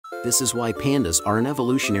This is why pandas are an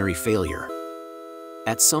evolutionary failure.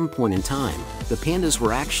 At some point in time, the pandas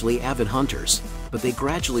were actually avid hunters, but they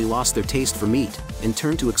gradually lost their taste for meat and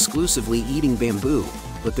turned to exclusively eating bamboo.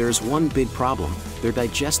 But there's one big problem: their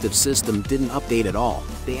digestive system didn't update at all.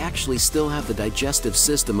 They actually still have the digestive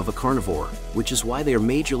system of a carnivore, which is why they are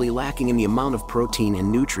majorly lacking in the amount of protein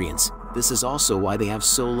and nutrients. This is also why they have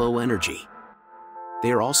so low energy.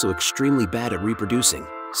 They are also extremely bad at reproducing.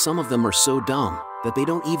 Some of them are so dumb that they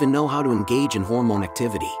don't even know how to engage in hormone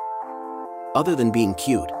activity. Other than being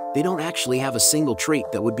cute, they don't actually have a single trait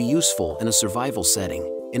that would be useful in a survival setting,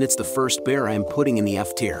 and it's the first bear I am putting in the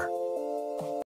F tier.